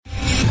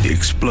The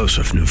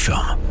explosive new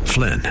film,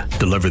 Flynn,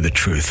 deliver the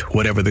truth,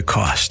 whatever the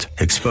cost,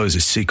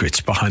 exposes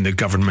secrets behind the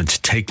government's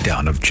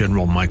takedown of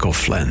General Michael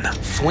Flynn.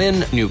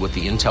 Flynn knew what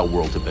the intel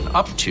world had been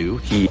up to.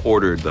 He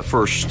ordered the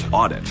first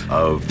audit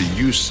of the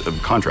use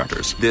of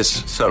contractors.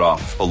 This set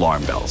off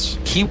alarm bells.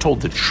 He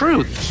told the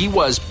truth. He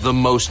was the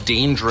most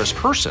dangerous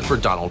person for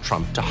Donald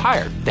Trump to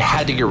hire. They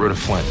had to get rid of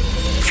Flynn.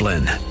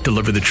 Flynn,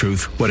 deliver the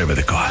truth, whatever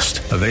the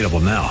cost. Available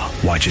now.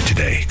 Watch it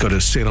today. Go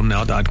to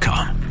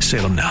salemnow.com.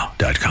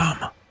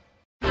 salemnow.com.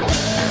 Ain't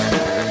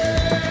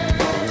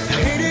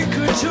it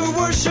good to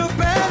worship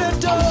and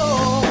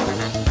adore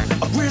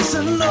a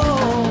risen Lord?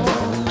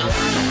 I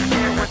don't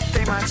care what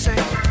they might say.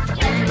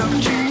 We love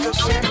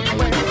Jesus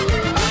anyway. I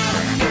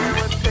don't care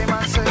what they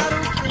might say.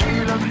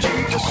 We love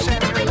Jesus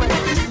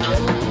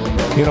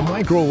anyway. In a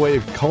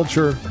microwave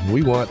culture,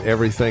 we want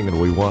everything and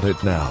we want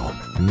it now.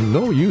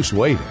 No use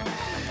waiting.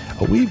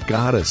 We've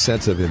got a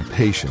sense of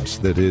impatience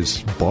that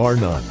is bar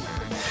none.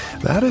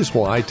 That is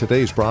why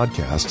today's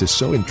broadcast is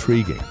so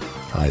intriguing.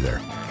 Hi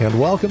there, and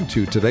welcome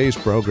to today's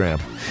program.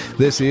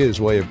 This is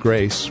Way of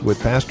Grace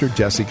with Pastor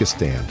Jesse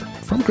Gistand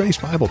from Grace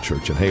Bible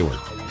Church in Hayward.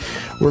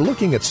 We're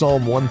looking at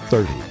Psalm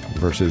 130,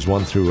 verses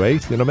 1 through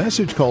 8, in a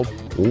message called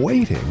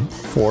Waiting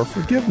for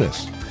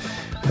Forgiveness.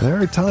 And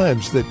there are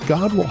times that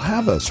God will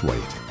have us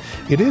wait.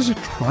 It is a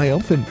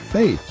triumphant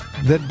faith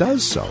that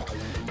does so,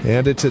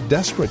 and it's a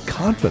desperate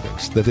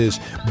confidence that is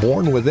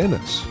born within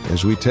us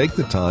as we take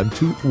the time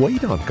to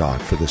wait on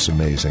God for this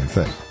amazing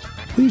thing.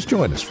 Please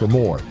join us for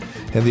more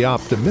and the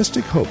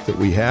optimistic hope that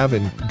we have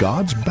in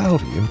God's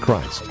bounty in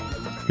Christ.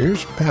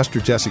 Here's Pastor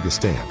Jesse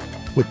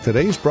Gistand with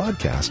today's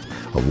broadcast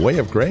of Way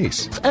of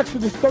Grace.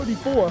 Exodus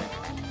 34,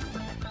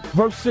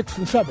 verse 6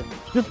 and 7.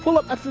 Just pull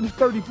up Exodus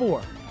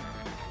 34.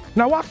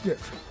 Now watch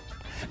this.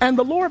 And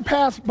the Lord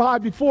passed by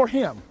before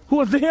him. Who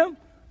was the him?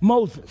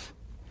 Moses.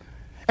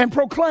 And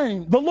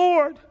proclaimed, the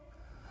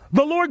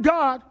Lord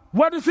God,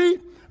 what is he?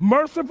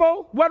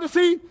 Merciful. What is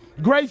he?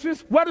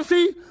 Gracious. What is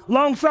he?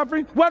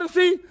 Long-suffering. What is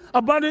he?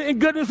 Abundant in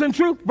goodness and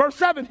truth. Verse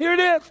 7, here it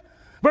is.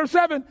 Verse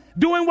 7,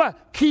 doing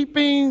what?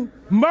 Keeping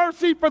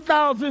mercy for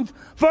thousands,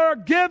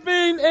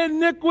 forgiving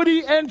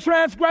iniquity and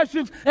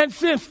transgressions and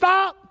sin.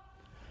 Stop.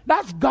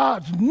 That's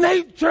God's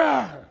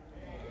nature.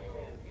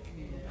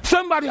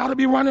 Somebody ought to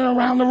be running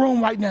around the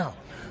room right now.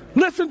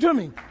 Listen to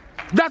me.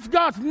 That's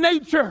God's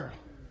nature.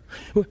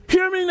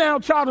 Hear me now,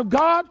 child of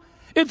God.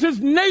 It's his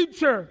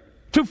nature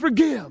to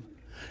forgive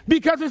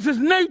because it's his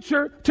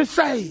nature to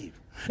save.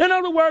 In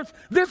other words,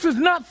 this is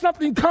not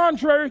something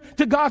contrary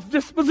to God's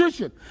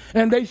disposition.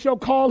 And they shall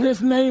call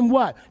his name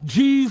what?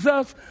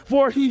 Jesus,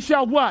 for he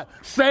shall what?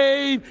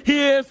 Save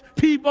his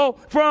people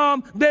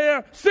from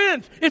their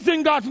sins. It's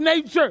in God's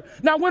nature.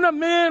 Now, when a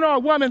man or a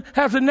woman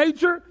has a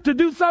nature to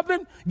do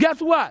something,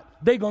 guess what?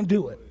 They're going to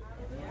do it.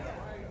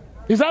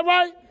 Is that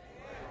right?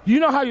 You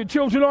know how your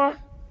children are?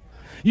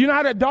 You know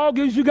how that dog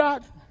is you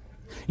got?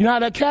 You know how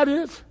that cat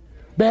is?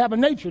 They have a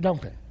nature,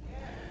 don't they?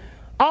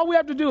 All we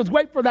have to do is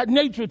wait for that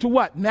nature to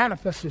what?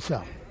 Manifest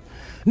itself.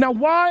 Now,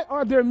 why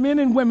are there men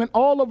and women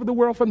all over the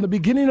world from the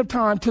beginning of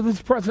time to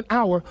this present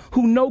hour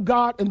who know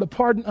God and the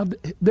pardon of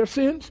their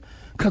sins?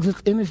 Because it's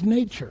in his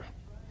nature.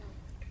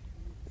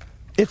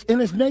 It's in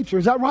his nature.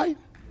 Is that right?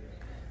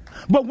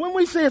 But when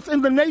we say it's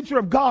in the nature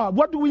of God,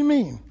 what do we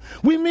mean?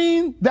 We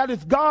mean that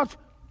it's God's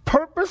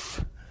purpose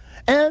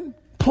and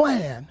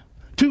plan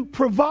to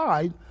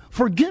provide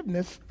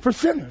forgiveness for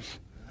sinners.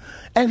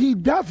 And he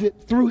does it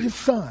through his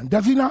son.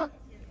 Does he not?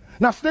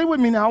 Now stay with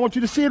me now. I want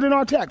you to see it in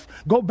our text.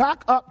 Go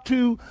back up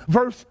to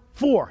verse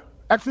 4.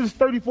 Exodus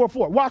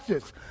 34:4. Watch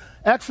this.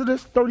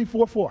 Exodus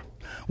 34:4.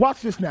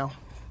 Watch this now.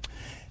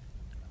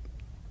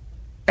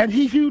 And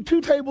he hewed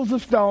 2 tables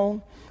of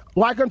stone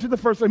like unto the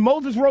first. And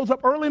Moses rose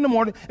up early in the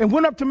morning and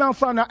went up to Mount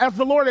Sinai as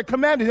the Lord had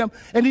commanded him.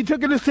 And he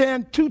took in his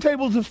hand 2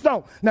 tables of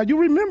stone. Now you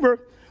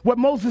remember what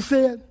Moses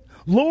said?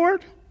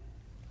 Lord,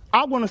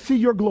 I want to see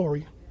your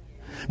glory.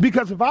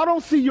 Because if I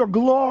don't see your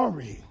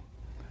glory,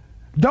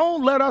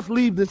 don't let us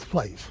leave this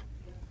place.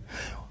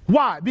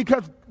 Why?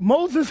 Because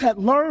Moses had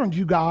learned,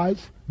 you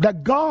guys,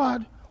 that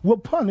God will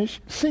punish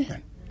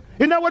sin.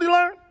 Isn't that what he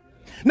learned?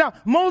 Now,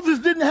 Moses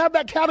didn't have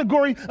that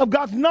category of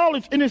God's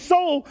knowledge in his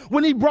soul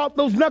when he brought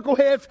those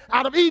knuckleheads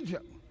out of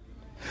Egypt.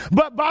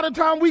 But by the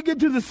time we get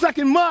to the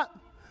second month,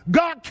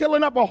 God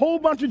killing up a whole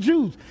bunch of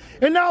Jews.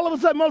 And now all of a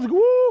sudden, Moses,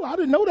 woo, I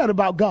didn't know that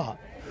about God.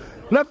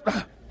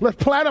 Let's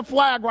plant a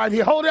flag right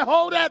here. Hold it,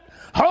 hold it,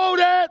 hold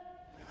it,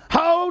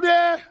 hold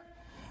it.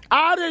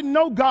 I didn't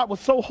know God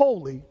was so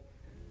holy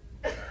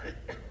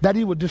that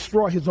he would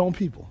destroy his own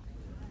people.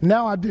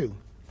 Now I do.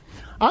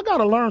 I got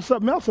to learn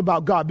something else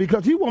about God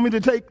because he want me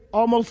to take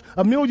almost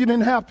 1.5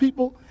 million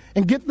people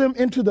and get them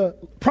into the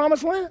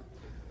promised land.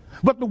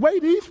 But the way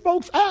these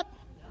folks act,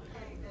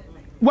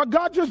 what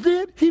God just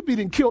did, he beat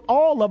and killed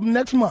all of them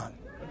next month.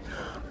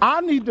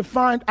 I need to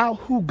find out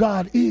who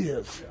God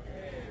is.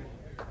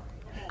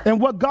 And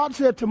what God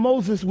said to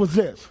Moses was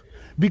this: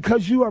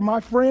 because you are my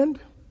friend,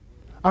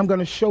 I'm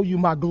going to show you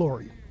my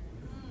glory.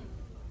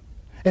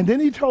 And then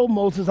he told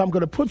Moses, I'm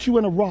going to put you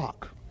in a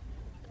rock,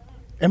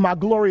 and my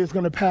glory is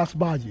going to pass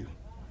by you.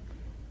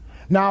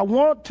 Now, I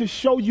want to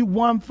show you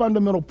one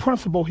fundamental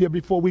principle here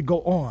before we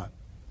go on.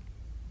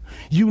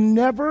 You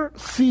never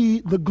see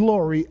the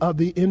glory of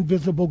the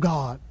invisible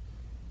God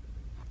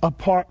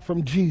apart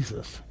from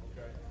Jesus.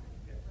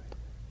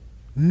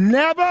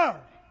 Never.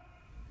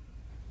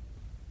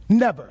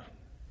 Never.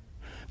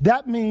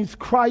 That means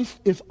Christ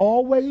is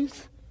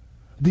always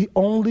the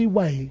only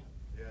way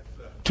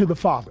to the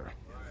Father.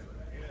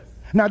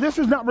 Now, this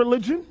is not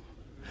religion.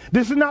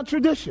 This is not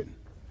tradition.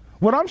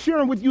 What I'm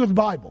sharing with you is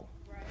Bible.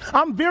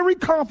 I'm very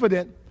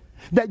confident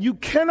that you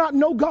cannot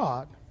know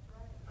God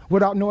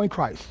without knowing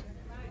Christ.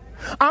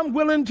 I'm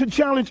willing to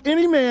challenge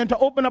any man to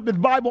open up his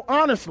Bible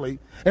honestly,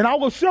 and I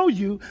will show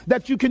you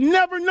that you can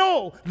never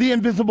know the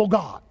invisible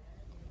God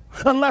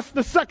unless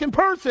the second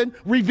person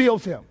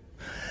reveals him.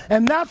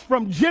 And that's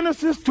from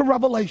Genesis to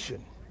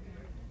Revelation.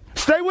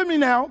 Stay with me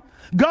now.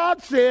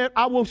 God said,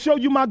 I will show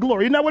you my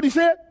glory. Isn't that what he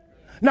said?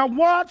 Now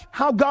watch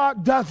how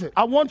God does it.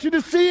 I want you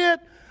to see it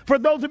for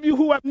those of you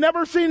who have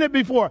never seen it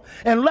before.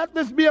 And let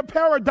this be a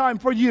paradigm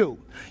for you.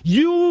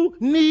 You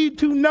need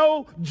to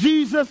know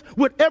Jesus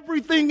with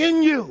everything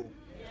in you.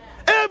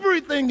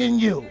 Everything in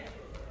you.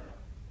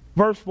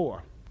 Verse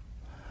 4.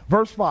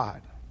 Verse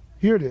 5.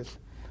 Here it is.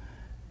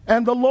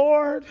 And the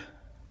Lord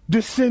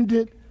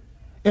descended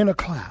in a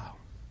cloud.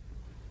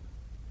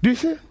 Do you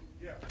see it?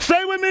 Yeah.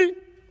 Stay with me.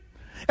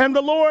 And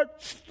the Lord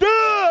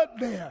stood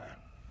there.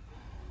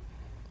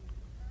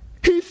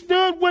 He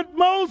stood with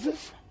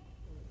Moses.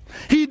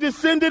 He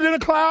descended in a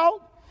cloud.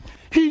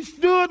 He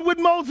stood with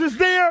Moses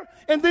there,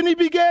 and then he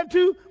began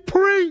to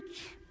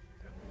preach.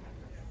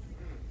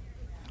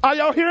 Are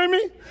y'all hearing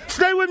me?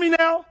 Stay with me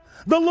now.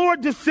 The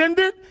Lord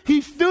descended.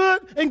 He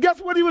stood, and guess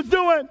what he was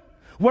doing?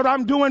 What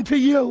I'm doing to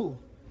you.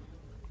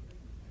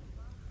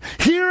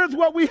 Here is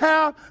what we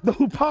have, the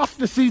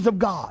hypostases of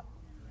God.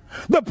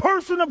 The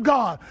person of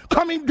God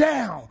coming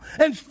down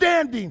and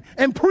standing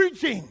and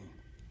preaching.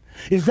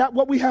 Is that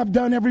what we have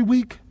done every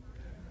week?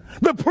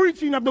 The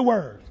preaching of the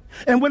word.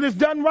 And when it's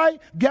done right,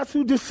 guess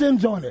who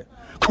descends on it?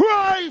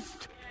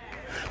 Christ.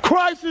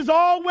 Christ is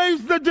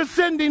always the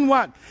descending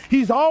one.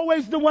 He's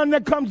always the one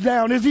that comes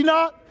down, is he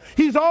not?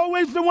 He's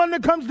always the one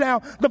that comes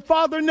down. The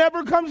Father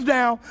never comes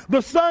down.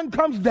 The Son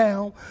comes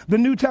down. The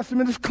New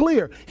Testament is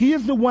clear. He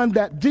is the one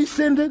that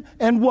descended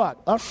and what?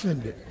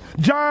 Ascended.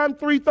 John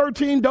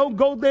 3:13, don't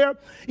go there.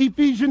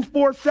 Ephesians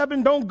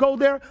 4:7, don't go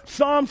there.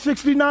 Psalm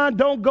 69,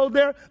 don't go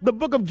there. The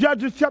book of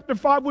Judges chapter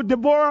 5 with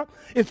Deborah,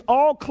 it's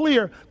all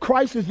clear.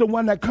 Christ is the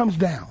one that comes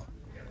down.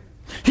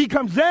 He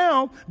comes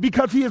down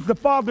because he is the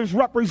Father's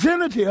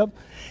representative,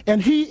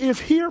 and he is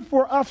here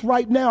for us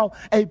right now,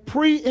 a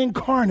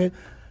pre-incarnate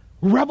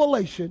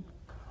revelation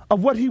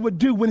of what he would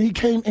do when he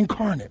came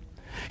incarnate.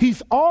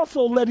 He's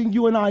also letting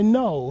you and I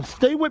know,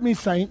 stay with me,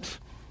 saints,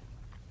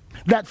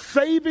 that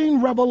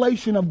saving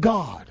revelation of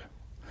God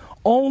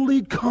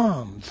only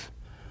comes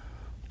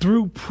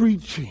through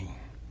preaching.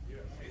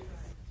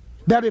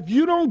 That if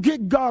you don't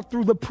get God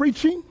through the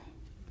preaching,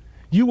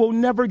 you will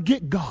never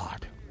get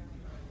God.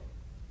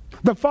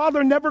 The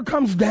Father never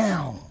comes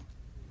down.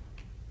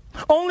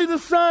 Only the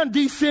Son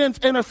descends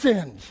and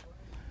ascends.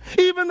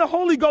 Even the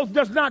Holy Ghost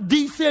does not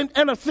descend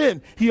and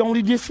ascend. He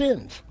only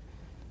descends.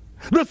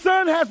 The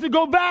Son has to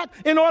go back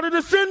in order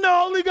to send the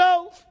Holy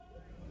Ghost.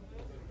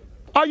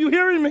 Are you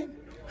hearing me?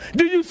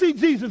 Do you see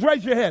Jesus?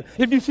 Raise your hand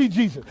if you see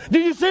Jesus. Do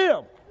you see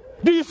him?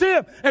 Do you see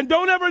him? And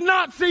don't ever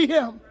not see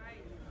him.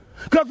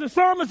 Because the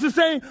psalmist is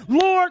saying,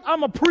 Lord,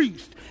 I'm a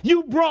priest.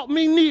 You brought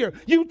me near.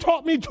 You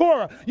taught me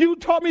Torah. You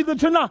taught me the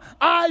Tanakh.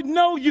 I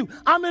know you.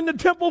 I'm in the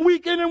temple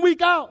week in and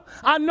week out.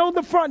 I know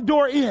the front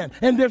door in,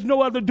 and there's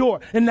no other door,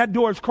 and that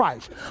door is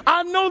Christ.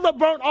 I know the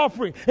burnt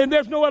offering, and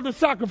there's no other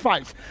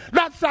sacrifice.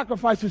 That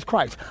sacrifice is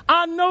Christ.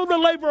 I know the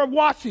labor of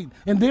washing,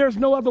 and there's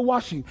no other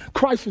washing.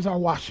 Christ is our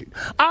washing.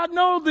 I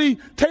know the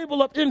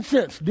table of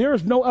incense. There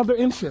is no other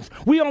incense.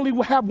 We only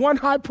have one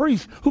high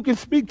priest who can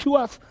speak to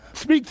us,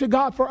 speak to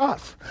God for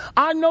us.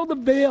 I know the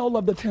veil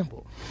of the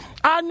temple.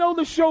 I know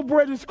the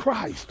showbread is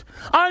Christ.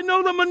 I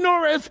know the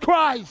menorah is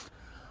Christ.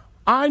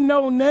 I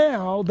know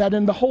now that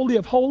in the Holy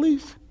of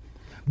Holies,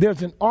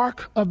 there's an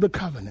Ark of the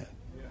Covenant.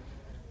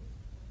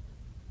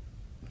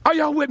 Are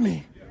y'all with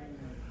me?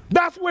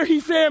 That's where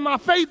he's saying my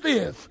faith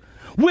is.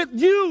 With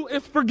you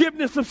is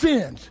forgiveness of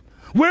sins.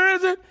 Where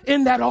is it?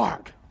 In that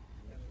Ark.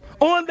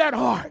 On that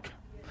Ark.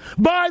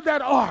 By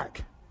that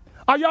Ark.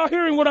 Are y'all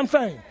hearing what I'm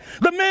saying?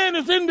 The man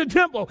is in the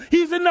temple.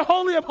 He's in the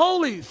Holy of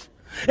Holies.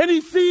 And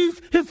he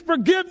sees his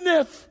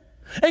forgiveness.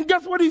 And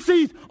guess what he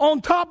sees?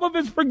 On top of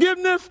his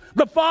forgiveness,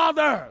 the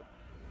Father.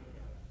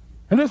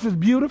 And this is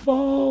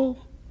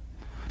beautiful.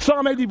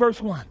 Psalm 80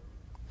 verse 1.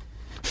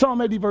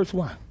 Psalm 80 verse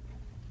 1.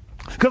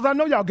 Because I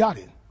know y'all got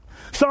it.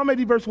 Psalm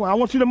 80 verse 1. I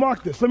want you to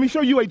mark this. Let me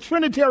show you a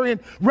Trinitarian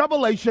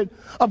revelation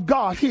of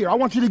God here. I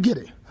want you to get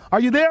it. Are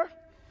you there?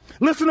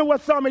 Listen to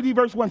what Psalm 80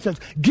 verse 1 says.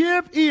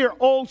 Give ear,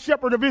 O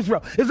shepherd of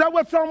Israel. Is that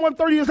what Psalm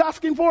 130 is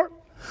asking for?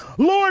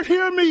 Lord,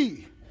 hear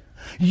me.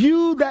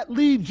 You that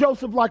lead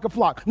Joseph like a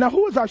flock. Now,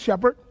 who is our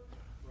shepherd?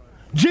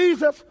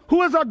 Jesus.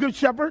 Who is our good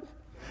shepherd?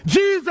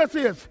 Jesus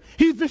is.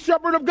 He's the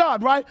shepherd of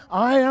God, right?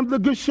 I am the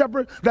good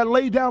shepherd that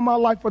laid down my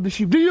life for the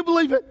sheep. Do you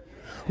believe it?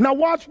 Now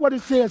watch what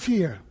it says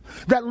here.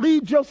 That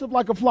lead Joseph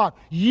like a flock.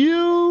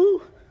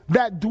 You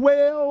that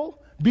dwell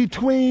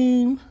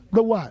between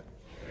the what?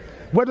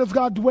 Where does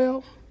God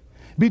dwell?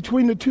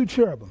 Between the two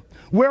cherubim.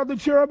 Where are the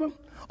cherubim?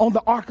 On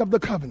the Ark of the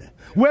Covenant.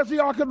 Where's the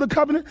Ark of the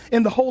Covenant?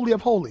 In the Holy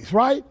of Holies,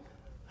 right?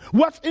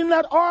 What's in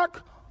that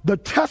Ark? The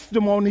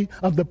testimony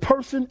of the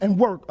person and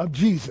work of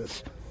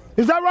Jesus.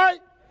 Is that right?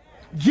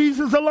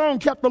 Jesus alone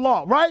kept the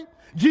law, right?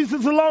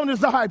 Jesus alone is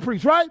the high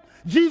priest, right?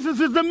 Jesus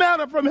is the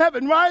manna from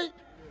heaven, right?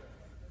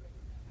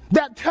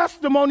 That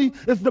testimony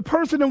is the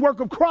person and work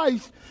of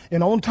Christ.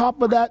 And on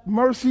top of that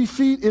mercy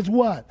seat is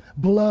what?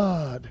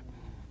 Blood.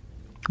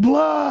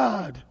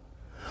 Blood.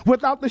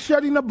 Without the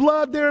shedding of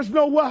blood, there is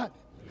no what?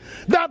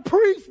 That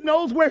priest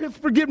knows where his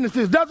forgiveness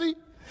is, does he?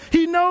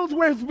 He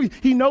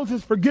knows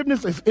his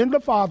forgiveness is in the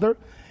Father,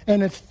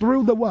 and it's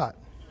through the what?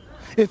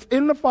 It's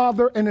in the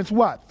Father, and it's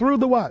what? Through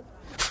the what?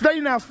 Stay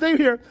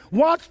here.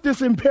 Watch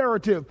this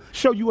imperative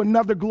show you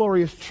another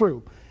glorious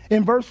truth.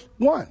 In verse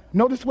 1,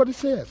 notice what it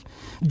says.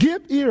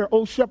 Give ear,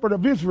 O shepherd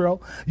of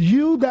Israel,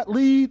 you that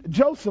lead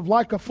Joseph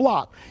like a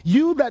flock,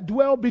 you that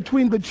dwell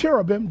between the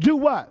cherubim, do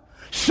what?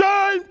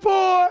 Shine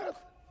forth.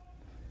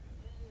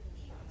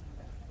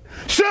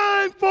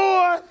 Shine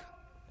forth.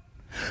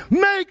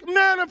 Make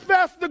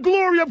manifest the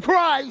glory of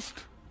Christ.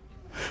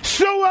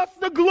 Show us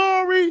the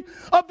glory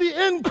of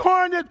the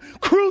incarnate,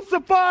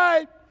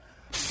 crucified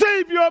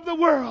Savior of the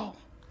world.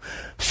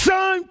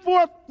 Shine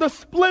forth the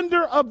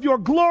splendor of your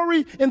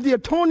glory in the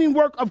atoning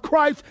work of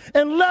Christ,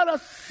 and let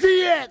us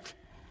see it.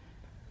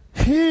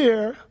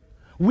 Here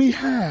we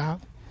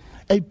have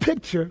a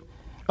picture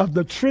of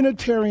the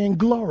Trinitarian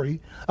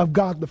glory of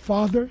God the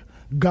Father,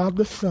 God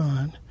the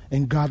Son,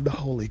 and God the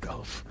Holy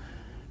Ghost.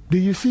 Do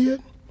you see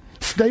it?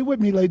 Stay with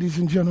me, ladies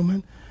and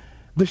gentlemen.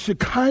 The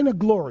Shekinah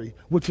glory,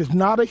 which is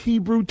not a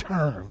Hebrew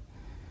term,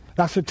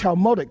 that's a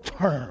Talmudic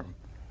term.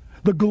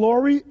 The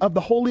glory of the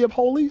Holy of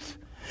Holies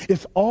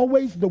is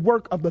always the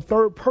work of the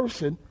third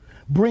person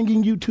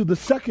bringing you to the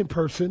second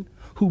person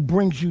who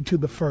brings you to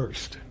the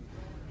first.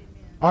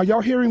 Are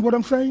y'all hearing what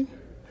I'm saying?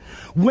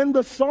 When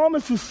the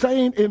psalmist is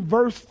saying in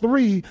verse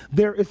 3,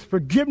 there is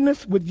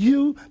forgiveness with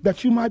you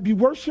that you might be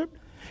worshiped,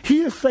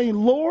 he is saying,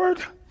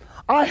 Lord,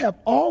 I have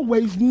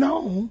always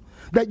known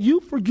that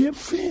you forgive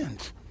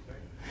sins.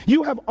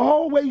 You have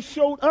always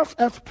showed us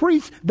as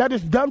priests that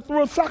it's done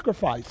through a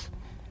sacrifice.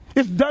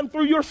 It's done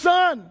through your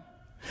son.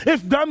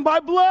 It's done by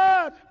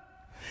blood.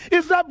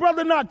 Is that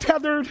brother not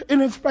tethered in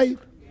his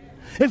faith?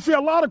 And see, a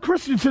lot of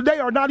Christians today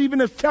are not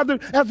even as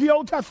tethered as the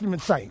Old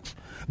Testament saints.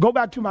 Go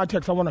back to my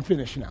text. I want to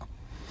finish now.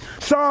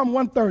 Psalm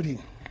 130,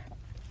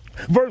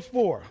 verse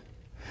 4.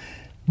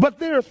 But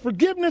there is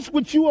forgiveness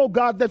with you, O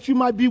God, that you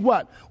might be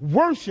what?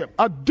 Worshipped,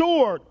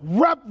 adored,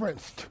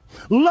 reverenced,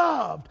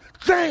 loved,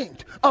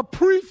 thanked,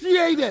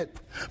 appreciated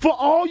for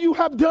all you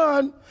have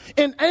done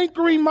in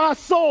anchoring my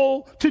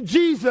soul to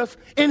Jesus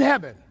in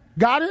heaven.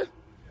 Got it?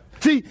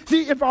 See,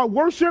 if our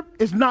worship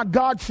is not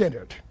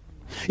God-centered,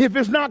 if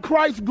it's not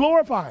Christ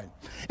glorified,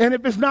 and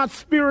if it's not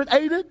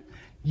Spirit-aided,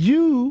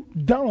 you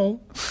don't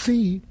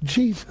see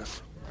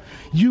Jesus.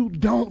 You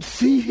don't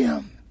see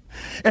him.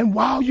 And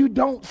while you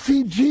don't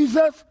see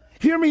Jesus,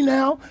 hear me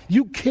now,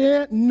 you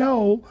can't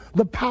know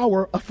the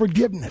power of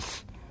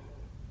forgiveness.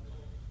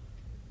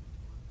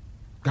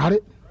 Got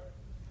it?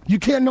 You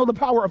can't know the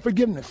power of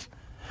forgiveness.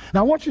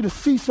 Now I want you to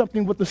see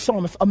something with the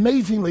psalmist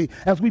amazingly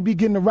as we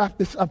begin to wrap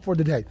this up for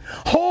today.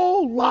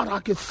 Whole lot I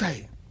could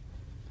say.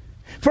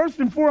 First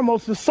and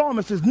foremost, the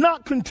psalmist is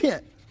not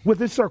content with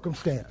his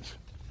circumstance.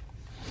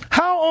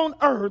 How on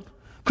earth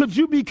could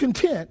you be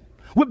content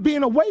with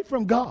being away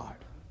from God,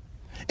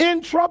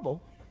 in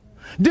trouble,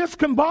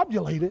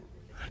 discombobulated,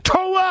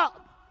 toe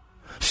up,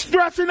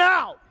 stressing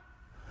out,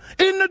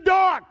 in the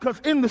dark, because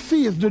in the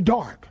sea is the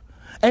dark.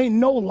 Ain't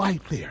no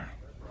light there.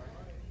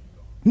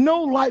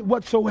 No light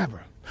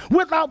whatsoever.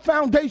 Without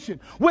foundation,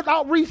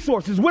 without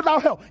resources,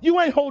 without help. You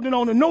ain't holding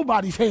on to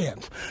nobody's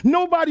hands.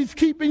 Nobody's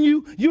keeping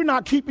you. You're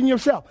not keeping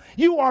yourself.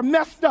 You are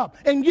messed up.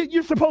 And yet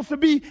you're supposed to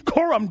be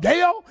coram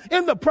Deo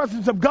in the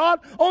presence of God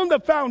on the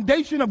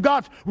foundation of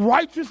God's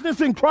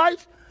righteousness in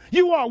Christ.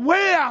 You are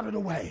way out of the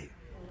way.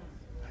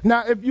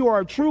 Now, if you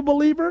are a true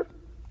believer,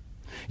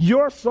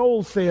 your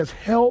soul says,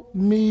 help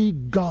me,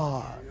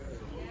 God.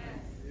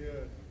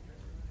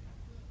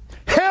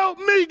 Help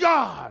me,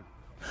 God.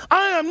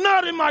 I am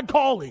not in my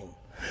calling.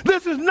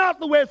 This is not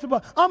the way it's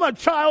supposed. I'm a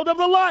child of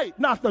the light,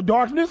 not the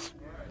darkness.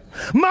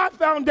 My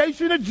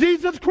foundation is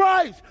Jesus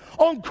Christ.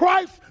 On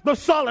Christ, the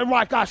solid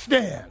rock I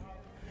stand.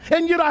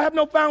 And yet I have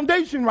no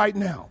foundation right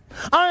now.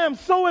 I am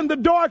so in the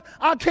dark,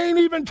 I can't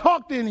even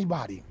talk to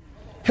anybody.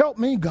 Help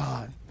me,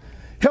 God.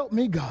 Help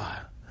me, God.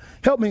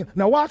 Help me.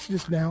 Now watch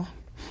this now.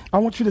 I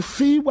want you to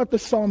see what the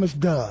psalmist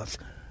does.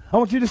 I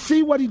want you to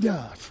see what he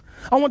does.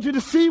 I want you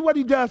to see what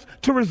he does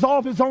to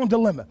resolve his own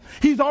dilemma.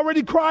 He's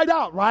already cried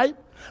out, right?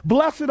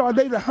 Blessed are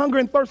they that hunger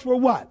and thirst for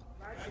what?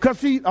 Because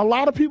see, a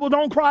lot of people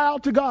don't cry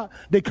out to God.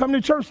 They come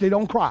to church, they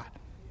don't cry.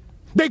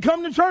 They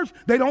come to church,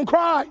 they don't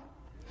cry.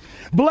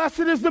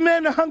 Blessed is the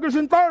man that hungers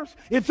and thirsts.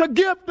 It's a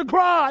gift to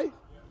cry.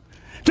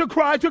 To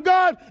cry to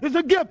God is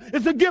a gift.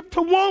 It's a gift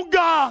to want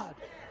God.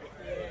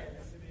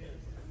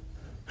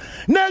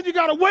 Now you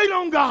got to wait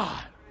on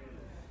God.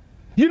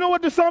 You know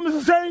what the psalmist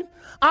is saying?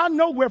 I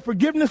know where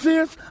forgiveness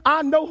is.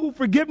 I know who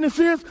forgiveness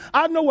is.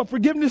 I know what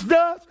forgiveness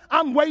does.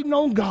 I'm waiting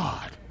on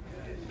God.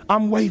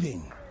 I'm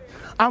waiting.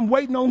 I'm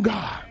waiting on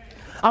God.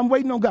 I'm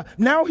waiting on God.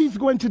 Now he's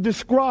going to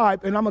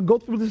describe, and I'm going to go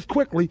through this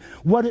quickly,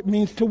 what it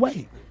means to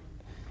wait.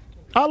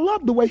 I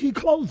love the way he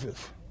closes.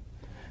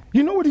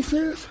 You know what he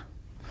says?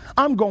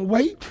 I'm going to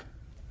wait,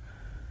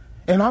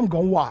 and I'm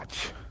going to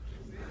watch.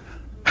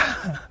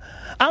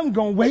 I'm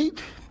going to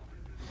wait,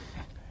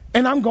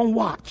 and I'm going to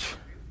watch.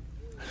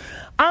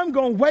 I'm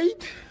going to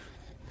wait,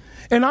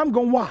 and I'm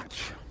going to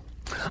watch.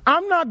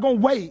 I'm not going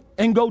to wait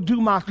and go do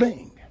my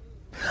thing.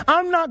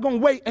 I'm not going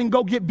to wait and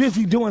go get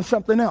busy doing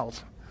something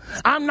else.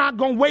 I'm not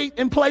going to wait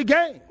and play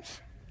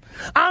games.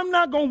 I'm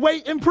not going to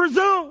wait and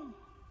presume.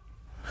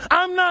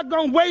 I'm not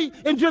going to wait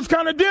and just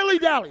kind of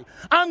dilly-dally.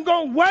 I'm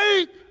going to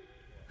wait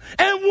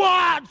and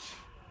watch.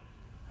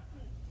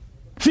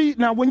 See,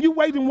 now when you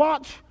wait and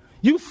watch,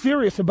 you're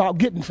serious about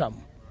getting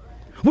something.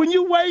 When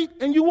you wait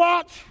and you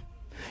watch,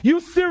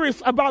 you're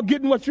serious about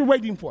getting what you're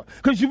waiting for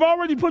because you've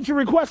already put your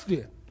request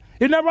in.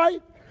 Isn't that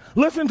right?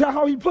 Listen to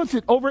how he puts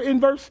it over in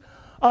verse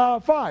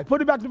 5.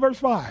 Put it back to verse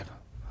 5.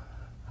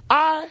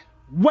 I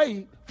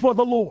wait for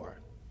the Lord.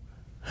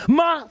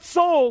 My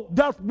soul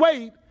doth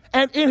wait,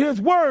 and in his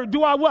word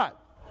do I what?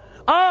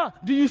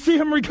 Do you see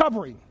him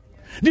recovering?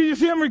 Do you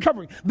see him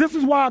recovering? This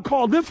is why I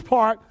call this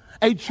part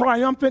a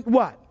triumphant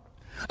what?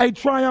 A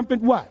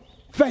triumphant what?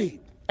 Faith.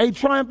 A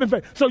triumphant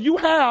faith. So you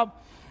have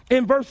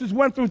in verses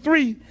 1 through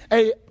 3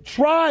 a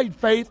tried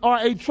faith or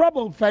a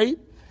troubled faith.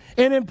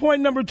 And in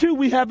point number 2,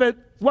 we have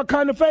what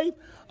kind of faith?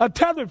 A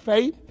tethered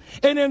faith.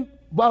 And in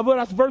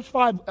that's verse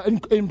 5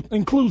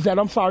 includes that.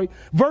 I'm sorry.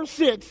 Verse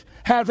 6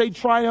 has a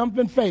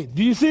triumphant faith.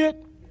 Do you see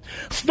it?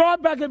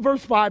 Start back at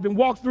verse 5 and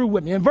walk through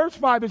with me. In verse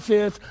 5 it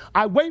says,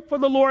 I wait for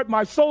the Lord,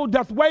 my soul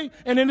doth wait,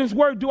 and in his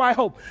word do I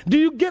hope. Do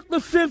you get the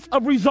sense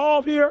of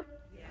resolve here?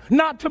 Yeah.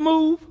 Not to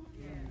move?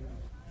 Yeah.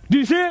 Do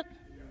you see it?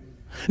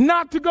 Yeah.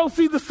 Not to go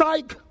see the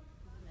psych?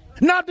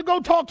 Not to go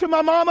talk to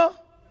my mama?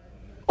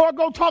 Or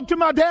go talk to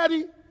my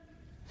daddy?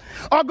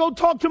 Or go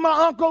talk to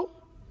my uncle?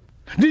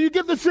 Do you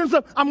get the sense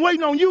of, I'm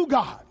waiting on you,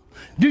 God?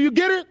 Do you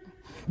get it?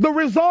 The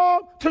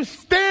resolve to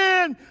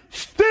stand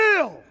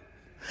still.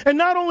 And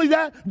not only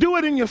that, do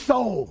it in your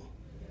soul.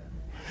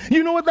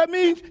 You know what that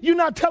means? You're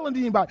not telling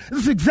anybody. This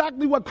is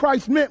exactly what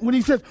Christ meant when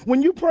he says,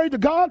 when you pray to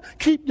God,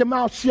 keep your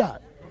mouth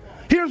shut.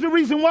 Here's the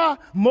reason why.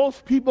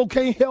 Most people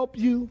can't help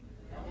you.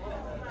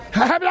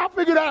 Have y'all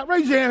figured out?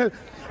 Raise your hand.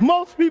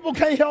 Most people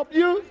can't help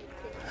you.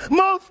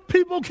 Most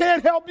people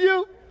can't help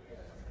you.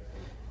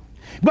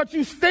 But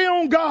you stay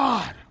on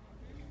God.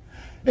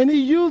 And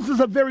he uses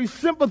a very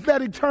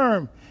sympathetic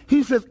term.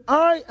 He says,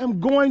 I am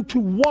going to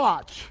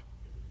watch.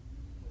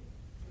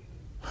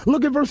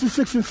 Look at verses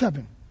 6 and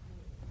 7.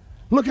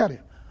 Look at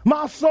it.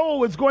 My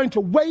soul is going to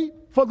wait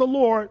for the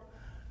Lord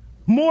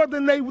more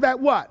than they that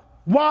what?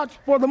 Watch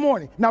for the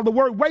morning. Now the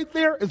word wait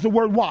there is the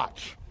word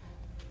watch.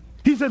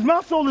 He says,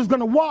 my soul is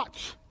going to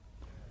watch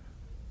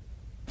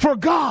for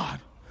God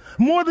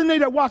more than they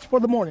that watch for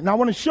the morning. Now I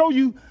want to show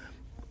you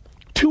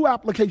 2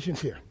 applications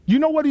here. You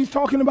know what he's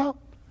talking about?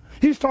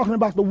 He's talking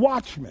about the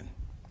watchmen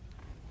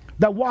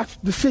that watch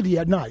the city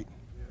at night.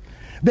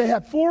 They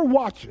had 4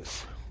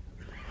 watches.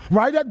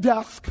 Right at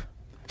dusk,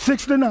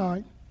 6 to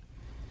 9,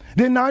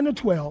 then 9 to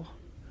 12,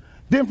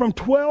 then from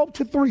 12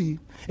 to 3,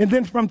 and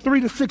then from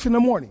 3 to 6 in the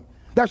morning.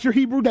 That's your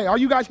Hebrew day. Are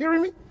you guys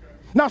hearing me?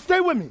 Now stay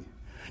with me.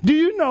 Do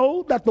you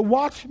know that the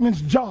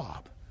watchman's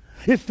job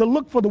is to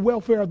look for the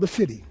welfare of the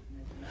city?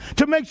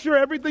 To make sure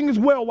everything is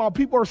well while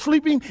people are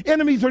sleeping,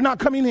 enemies are not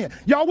coming in.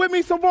 Y'all with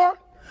me so far?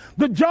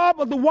 The job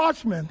of the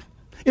watchman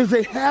is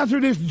a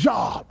hazardous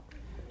job.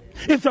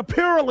 It's a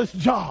perilous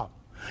job.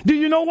 Do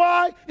you know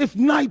why? It's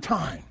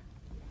nighttime.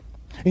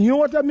 And you know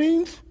what that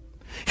means?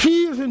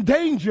 He is in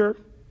danger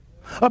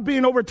of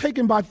being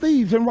overtaken by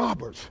thieves and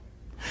robbers.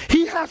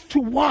 He has to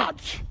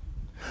watch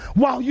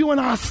while you and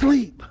I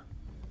sleep.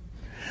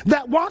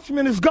 That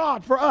watchman is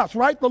God for us,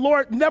 right? The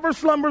Lord never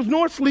slumbers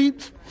nor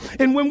sleeps.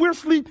 And when we're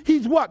asleep,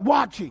 he's what?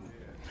 Watching.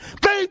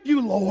 Thank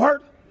you,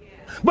 Lord.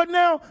 But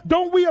now,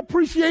 don't we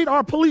appreciate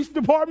our police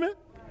department?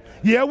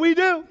 Yeah, we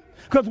do.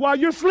 Because while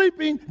you're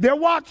sleeping, they're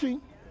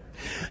watching.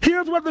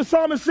 Here's what the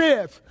psalmist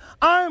says.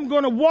 I am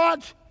going to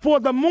watch for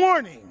the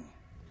morning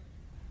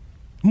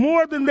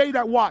more than they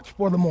that watch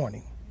for the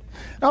morning.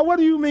 Now, what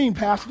do you mean,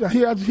 Pastor?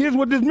 Here's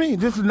what this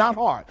means. This is not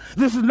hard.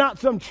 This is not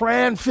some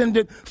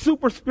transcendent,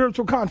 super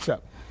spiritual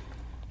concept.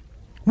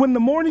 When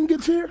the morning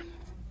gets here,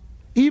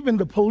 even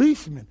the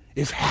policeman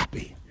is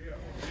happy.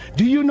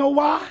 Do you know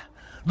why?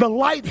 The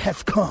light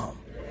has come.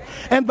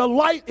 And the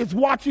light is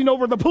watching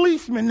over the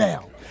policeman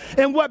now.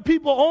 And what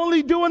people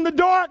only do in the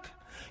dark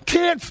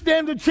can't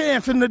stand a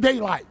chance in the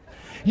daylight.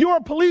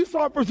 Your police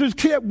officers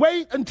can't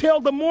wait until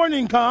the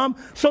morning comes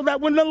so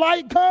that when the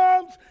light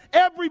comes,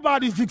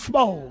 everybody's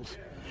exposed.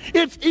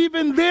 It's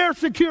even their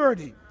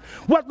security.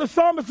 What the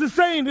psalmist is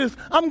saying is,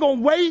 I'm going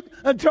to wait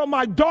until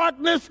my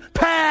darkness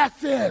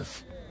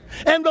passes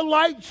and the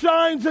light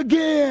shines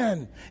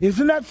again.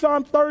 Isn't that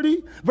Psalm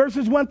 30,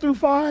 verses 1 through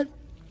 5?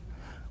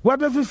 What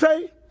does it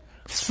say?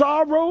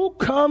 Sorrow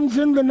comes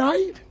in the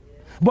night,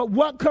 but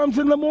what comes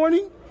in the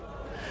morning?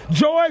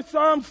 Joy,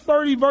 Psalms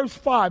 30, verse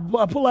 5.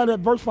 Pull out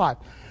that verse 5.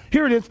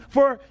 Here it is.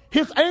 For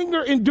his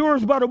anger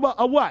endures but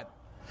a what?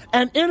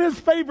 And in his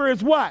favor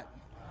is what?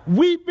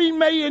 Weeping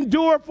may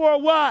endure for a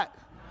what?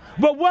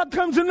 But what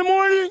comes in the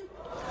morning?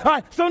 All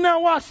right, so now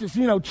watch this.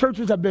 You know,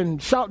 churches have been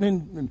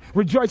shouting and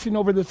rejoicing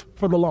over this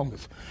for the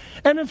longest.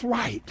 And it's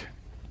right.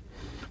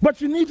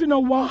 But you need to know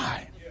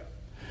why.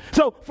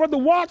 So for the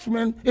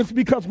watchman, it's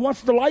because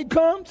once the light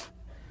comes,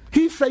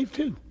 he's safe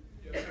too.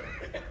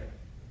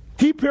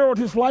 He periled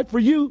his life for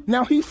you.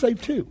 Now he's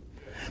safe too.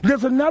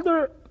 There's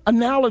another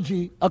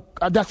analogy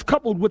that's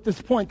coupled with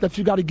this point that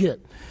you got to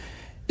get.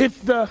 It's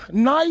the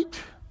night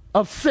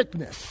of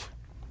sickness.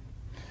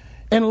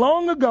 And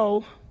long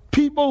ago,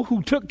 people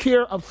who took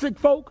care of sick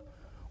folk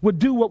would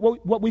do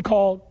what we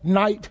call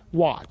night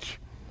watch.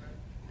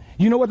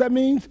 You know what that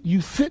means? You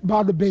sit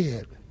by the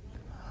bed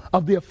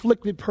of the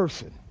afflicted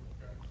person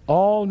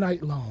all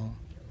night long.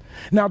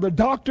 Now the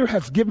doctor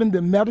has given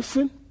them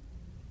medicine,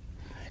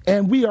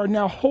 and we are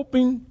now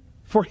hoping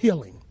for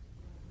healing.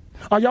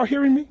 Are y'all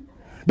hearing me?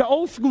 The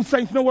old school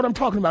saints know what I'm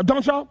talking about,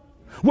 don't y'all?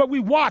 Where we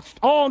watched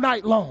all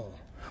night long.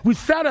 We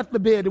sat at the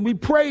bed and we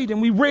prayed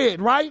and we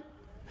read, right?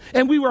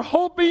 And we were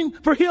hoping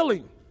for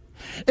healing.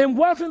 And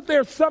wasn't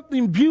there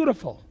something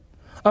beautiful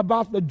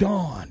about the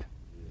dawn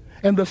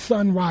and the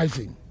sun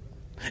rising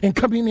and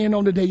coming in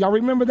on the day? Y'all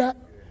remember that?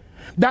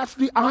 That's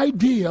the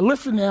idea.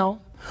 Listen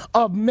now.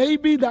 Of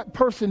maybe that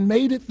person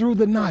made it through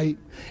the night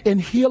and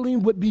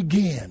healing would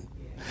begin.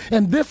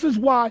 And this is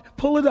why,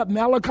 pull it up,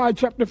 Malachi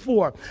chapter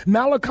 4.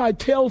 Malachi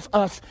tells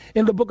us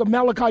in the book of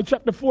Malachi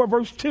chapter 4,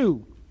 verse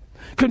 2,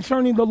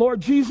 concerning the Lord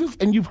Jesus,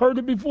 and you've heard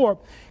it before.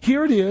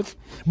 Here it is.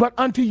 But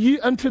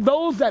unto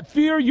those that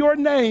fear your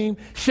name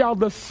shall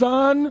the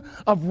Son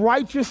of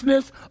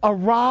righteousness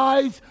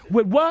arise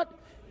with what?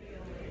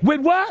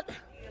 With what?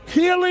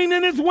 Healing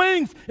in his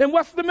wings. And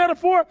what's the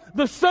metaphor?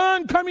 The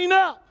sun coming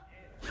up.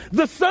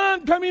 The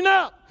sun coming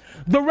up,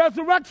 the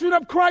resurrection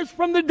of Christ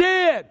from the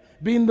dead,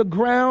 being the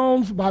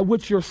grounds by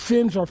which your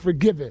sins are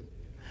forgiven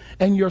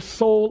and your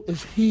soul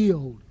is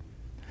healed.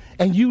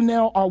 And you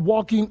now are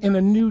walking in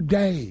a new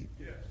day.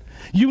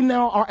 You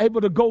now are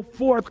able to go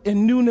forth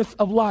in newness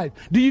of life.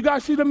 Do you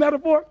guys see the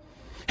metaphor?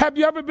 Have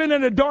you ever been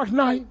in a dark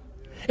night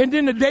and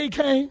then the day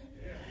came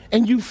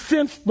and you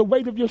sensed the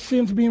weight of your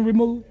sins being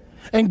removed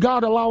and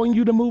God allowing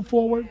you to move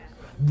forward?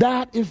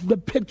 That is the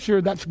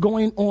picture that's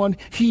going on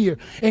here.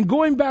 And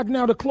going back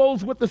now to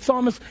close with the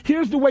psalmist,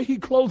 here's the way he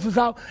closes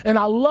out. And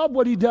I love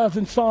what he does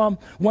in Psalm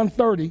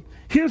 130.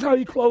 Here's how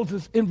he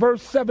closes in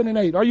verse 7 and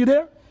 8. Are you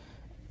there?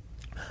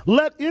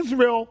 Let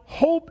Israel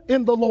hope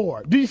in the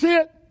Lord. Do you see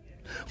it?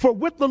 For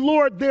with the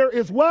Lord there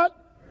is what?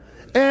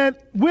 And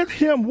with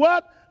him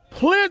what?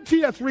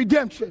 Plenteous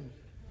redemption.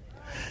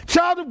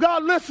 Child of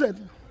God,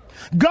 listen.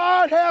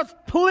 God has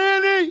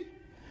plenty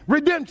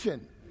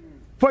redemption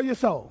for your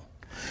soul.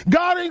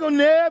 God ain't gonna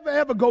never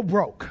ever go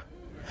broke.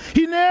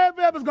 He never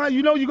ever is gonna,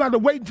 you're gonna have to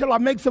wait until I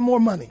make some more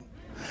money.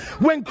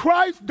 When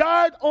Christ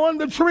died on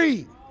the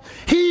tree,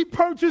 he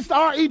purchased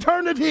our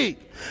eternity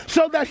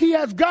so that he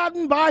has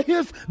gotten by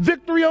his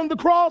victory on the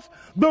cross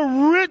the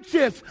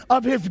riches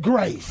of his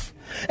grace.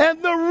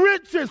 And the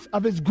riches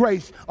of his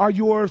grace are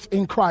yours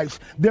in Christ.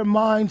 They're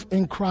mine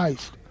in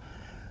Christ.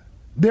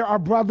 They're our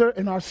brother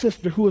and our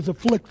sister who is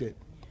afflicted.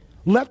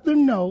 Let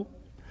them know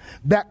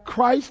that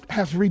Christ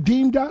has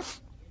redeemed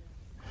us,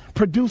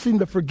 producing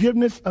the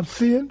forgiveness of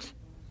sins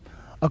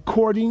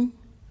according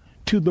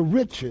to the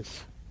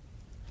riches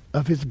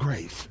of his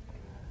grace.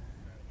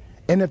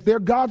 And if they're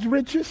God's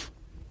riches,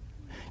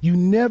 you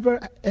never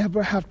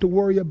ever have to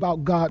worry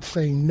about God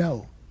saying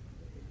no.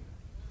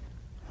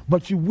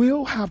 But you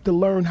will have to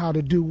learn how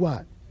to do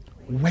what?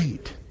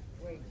 Wait.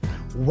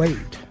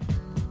 Wait.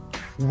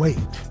 Wait.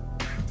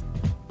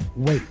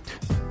 Wait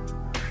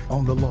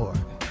on the Lord.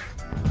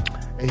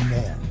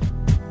 Amen.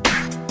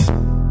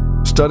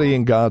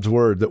 Studying God's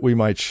Word that we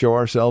might show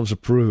ourselves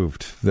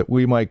approved, that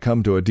we might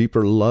come to a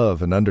deeper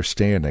love and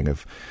understanding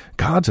of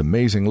God's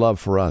amazing love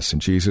for us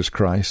in Jesus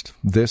Christ.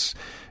 This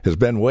has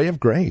been Way of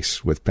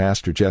Grace with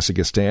Pastor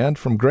Jessica Stand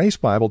from Grace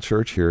Bible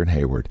Church here in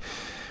Hayward.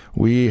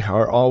 We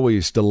are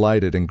always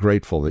delighted and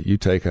grateful that you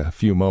take a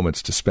few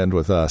moments to spend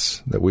with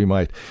us, that we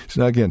might,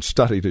 again,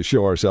 study to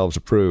show ourselves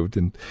approved.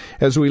 And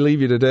as we leave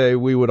you today,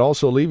 we would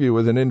also leave you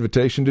with an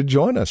invitation to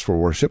join us for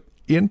worship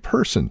in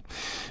person.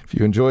 If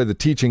you enjoy the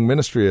teaching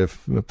ministry of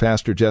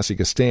Pastor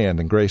Jessica Stand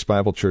and Grace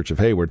Bible Church of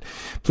Hayward,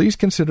 please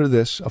consider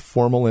this a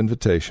formal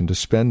invitation to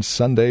spend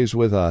Sundays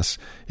with us.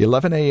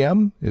 11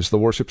 a.m. is the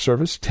worship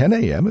service, 10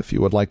 a.m. if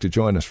you would like to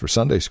join us for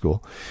Sunday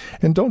school.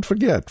 And don't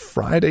forget,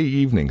 Friday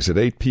evenings at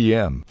 8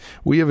 p.m.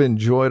 We have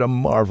enjoyed a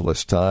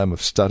marvelous time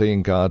of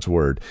studying God's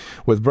Word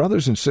with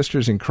brothers and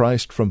sisters in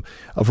Christ from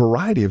a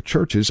variety of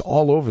churches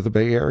all over the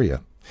Bay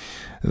Area.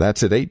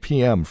 That's at 8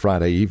 p.m.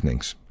 Friday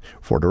evenings.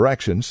 For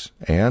directions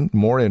and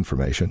more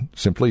information,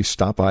 simply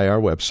stop by our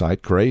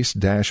website,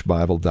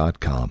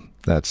 grace-bible.com.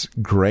 That's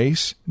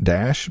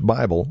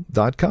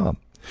grace-bible.com.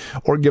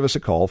 Or give us a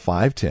call,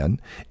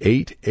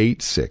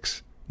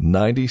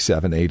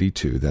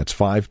 510-886-9782. That's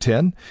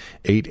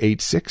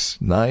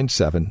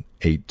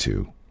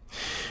 510-886-9782.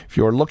 If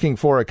you're looking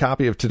for a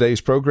copy of today's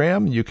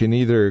program, you can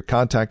either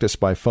contact us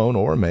by phone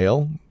or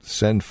mail.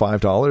 Send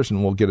 $5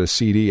 and we'll get a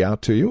CD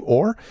out to you,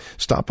 or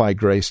stop by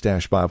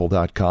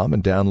grace-bible.com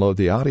and download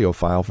the audio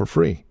file for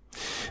free.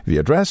 The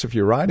address, if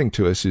you're writing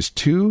to us, is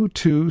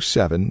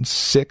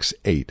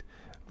 22768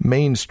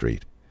 Main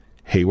Street,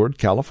 Hayward,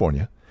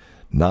 California.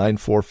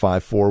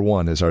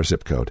 94541 is our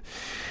zip code.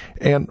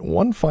 And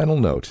one final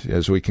note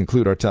as we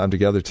conclude our time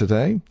together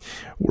today.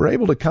 We're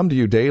able to come to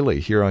you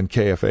daily here on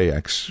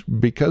KFAX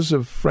because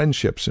of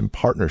friendships and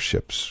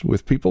partnerships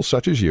with people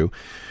such as you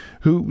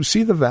who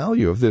see the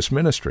value of this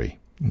ministry.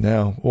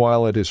 Now,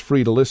 while it is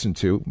free to listen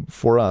to,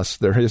 for us,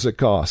 there is a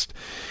cost,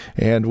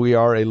 and we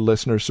are a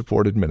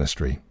listener-supported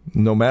ministry.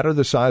 No matter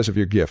the size of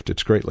your gift,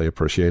 it's greatly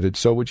appreciated.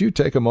 So would you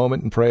take a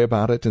moment and pray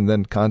about it and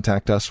then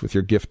contact us with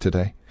your gift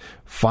today?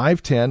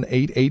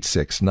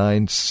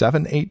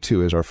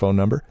 510-886-9782 is our phone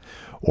number,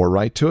 or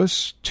write to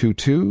us,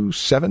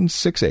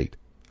 22768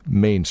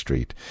 Main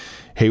Street,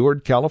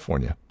 Hayward,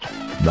 California,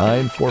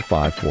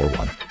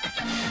 94541.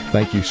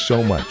 Thank you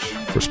so much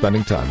for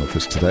spending time with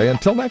us today.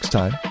 Until next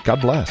time,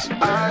 God bless.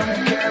 I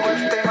don't care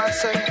what they might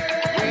say.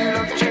 We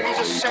love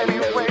Jesus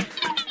anyway.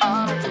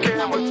 I don't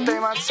care what they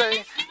might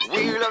say.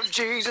 We love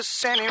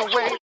Jesus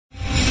anyway.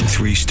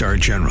 3-star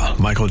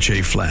General Michael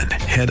J. Flynn,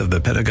 head of the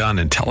Pentagon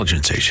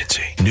Intelligence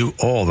Agency, knew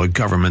all the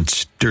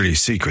government's dirty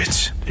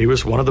secrets. He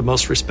was one of the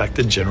most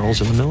respected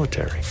generals in the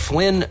military.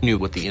 Flynn knew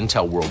what the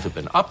intel world had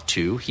been up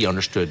to. He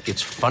understood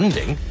its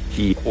funding.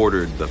 He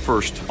ordered the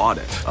first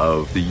audit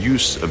of the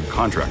use of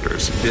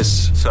contractors.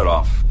 This set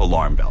off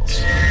alarm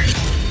bells.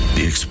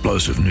 The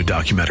explosive new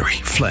documentary,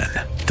 Flynn,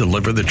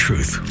 Deliver the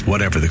Truth,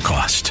 Whatever the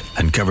Cost,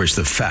 uncovers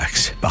the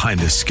facts behind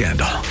this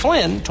scandal.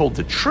 Flynn told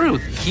the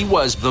truth. He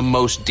was the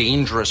most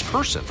dangerous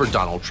person for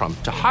Donald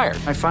Trump to hire.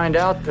 I find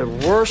out the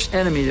worst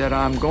enemy that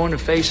I'm going to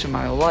face in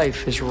my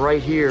life is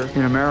right here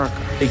in America.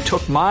 They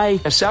took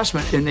my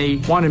assessment and they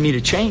wanted me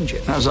to change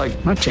it. And I was like,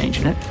 I'm not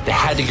changing it. They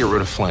had to get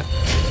rid of Flynn.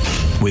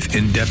 With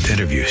in-depth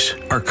interviews,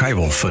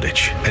 archival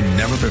footage, and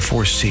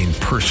never-before-seen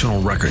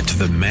personal records of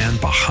the man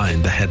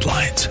behind the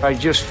headlines. I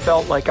just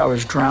felt like I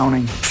was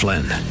drowning.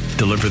 Flynn,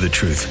 Deliver the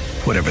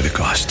Truth, Whatever the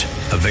Cost.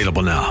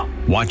 Available now.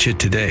 Watch it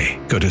today.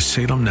 Go to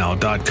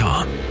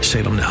salemnow.com.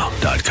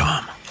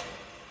 salemnow.com.